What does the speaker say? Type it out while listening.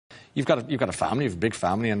you've got a family, you've a big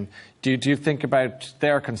family, and do you think about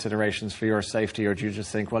their considerations for your safety, or do you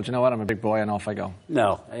just think, well, do you know what, I'm a big boy and off I go?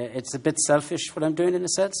 No, it's a bit selfish what I'm doing in a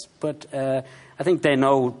sense, but I think they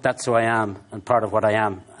know that's who I am and part of what I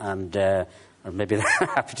am, and or maybe they're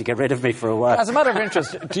happy to get rid of me for a while. As a matter of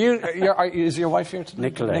interest, is your wife here today?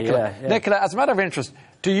 Nicola, yeah. Nicola, as a matter of interest,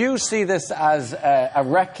 do you see this as a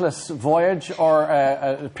reckless voyage or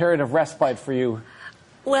a period of respite for you?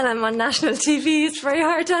 Well, I'm on national TV. It's very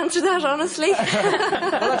hard to answer that, honestly.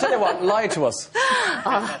 Well, I'll tell you what, lie to us.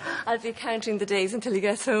 I'll be counting the days until he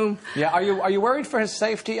gets home. Yeah, are you worried for his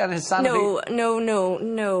safety and his sanity? No,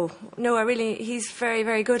 he's very,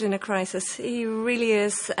 very good in a crisis. He really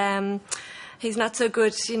is. He's not so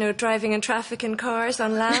good, driving in traffic in cars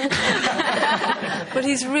on land. But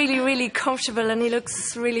he's really, really comfortable, and he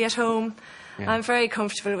looks really at home. Yeah. I'm very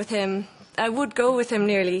comfortable with him. I would go with him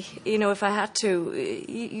nearly, if I had to.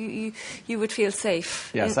 You would feel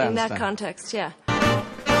safe yes, in that context, yeah.